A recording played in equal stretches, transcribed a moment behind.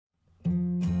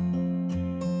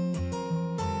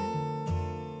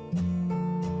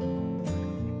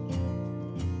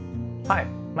Hi,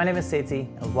 my name is Seti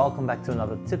and welcome back to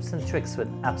another tips and tricks with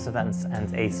AppsEvents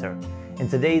and Acer. In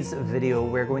today's video,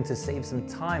 we're going to save some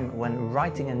time when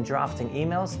writing and drafting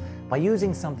emails by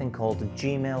using something called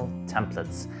Gmail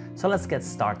templates. So let's get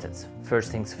started.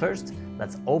 First things first,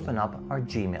 let's open up our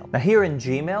Gmail. Now here in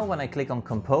Gmail, when I click on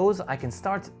Compose, I can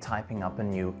start typing up a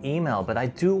new email, but I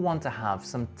do want to have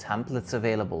some templates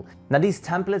available. Now these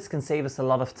templates can save us a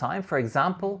lot of time. For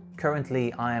example,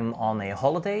 currently I'm on a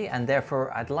holiday and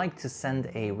therefore I'd like to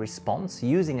send a response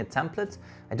using a template.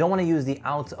 I don't want to use the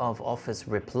out of office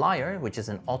replier, which is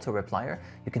an auto replier.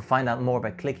 You can find out more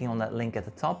by clicking on that link at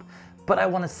the top. But I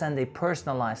want to send a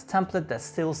personalized template that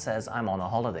still says I'm on a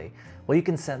holiday. Well, you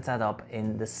can set that up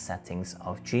in the settings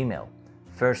of Gmail.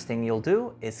 First thing you'll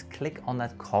do is click on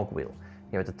that cogwheel.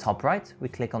 Here at the top right, we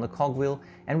click on the cogwheel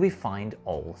and we find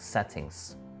all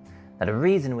settings. Now the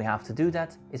reason we have to do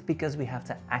that is because we have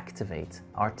to activate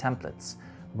our templates.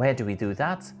 Where do we do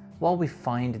that? Well, we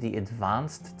find the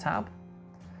advanced tab.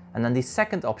 And then the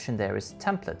second option there is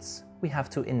templates. We have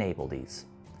to enable these.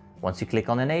 Once you click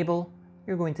on enable,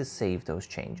 you're going to save those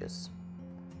changes.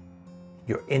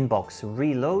 Your inbox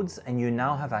reloads and you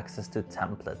now have access to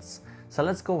templates. So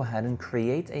let's go ahead and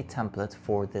create a template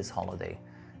for this holiday.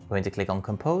 We're going to click on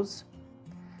Compose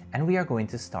and we are going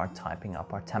to start typing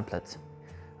up our template.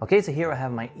 Okay, so here I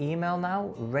have my email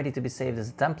now, ready to be saved as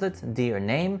a template. Dear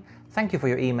name, thank you for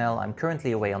your email. I'm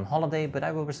currently away on holiday, but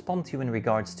I will respond to you in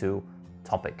regards to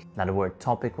topic. Now the word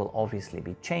topic will obviously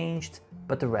be changed,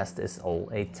 but the rest is all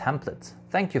a template.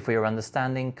 Thank you for your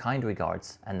understanding, kind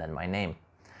regards, and then my name.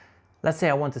 Let's say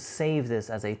I want to save this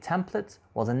as a template.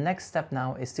 Well, the next step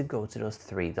now is to go to those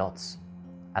three dots.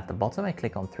 At the bottom, I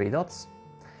click on three dots,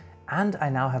 and I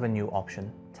now have a new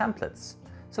option, templates.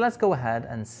 So let's go ahead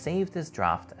and save this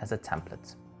draft as a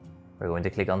template. We're going to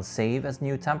click on Save as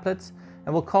New Template,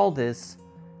 and we'll call this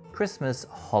Christmas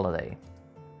Holiday.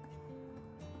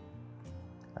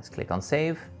 Let's click on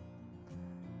Save.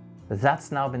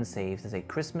 That's now been saved as a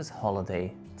Christmas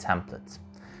holiday template.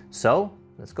 So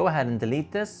let's go ahead and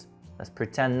delete this. Let's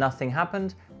pretend nothing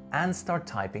happened and start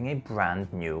typing a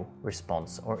brand new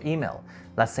response or email.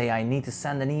 Let's say I need to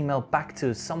send an email back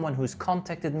to someone who's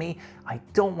contacted me. I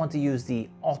don't want to use the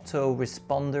auto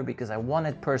responder because I want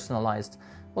it personalized.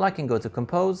 Well, I can go to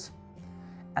Compose.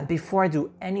 And before I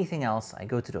do anything else, I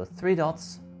go to those three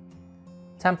dots,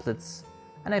 templates,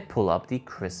 and I pull up the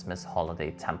Christmas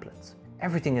holiday template.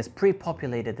 Everything is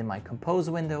pre-populated in my Compose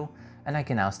window, and I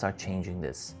can now start changing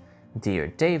this. Dear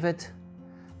David,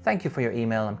 thank you for your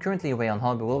email. I'm currently away on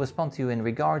holiday, but will respond to you in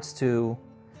regards to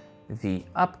the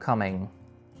upcoming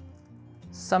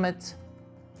summit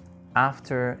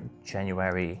after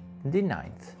January the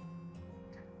 9th.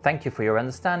 Thank you for your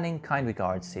understanding, kind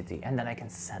regards, City, and then I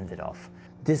can send it off.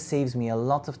 This saves me a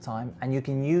lot of time, and you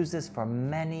can use this for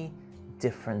many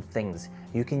different things.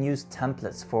 You can use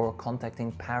templates for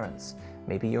contacting parents.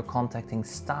 Maybe you're contacting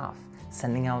staff,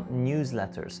 sending out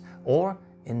newsletters, or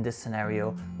in this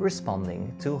scenario,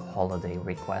 responding to holiday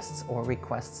requests or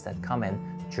requests that come in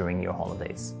during your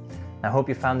holidays. I hope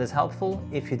you found this helpful.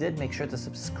 If you did, make sure to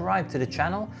subscribe to the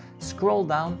channel, scroll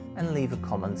down and leave a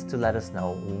comment to let us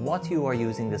know what you are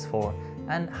using this for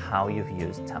and how you've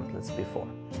used templates before.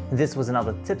 This was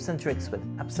another tips and tricks with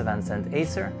AppsEvents and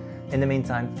Acer. In the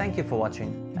meantime, thank you for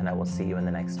watching and I will see you in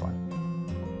the next one.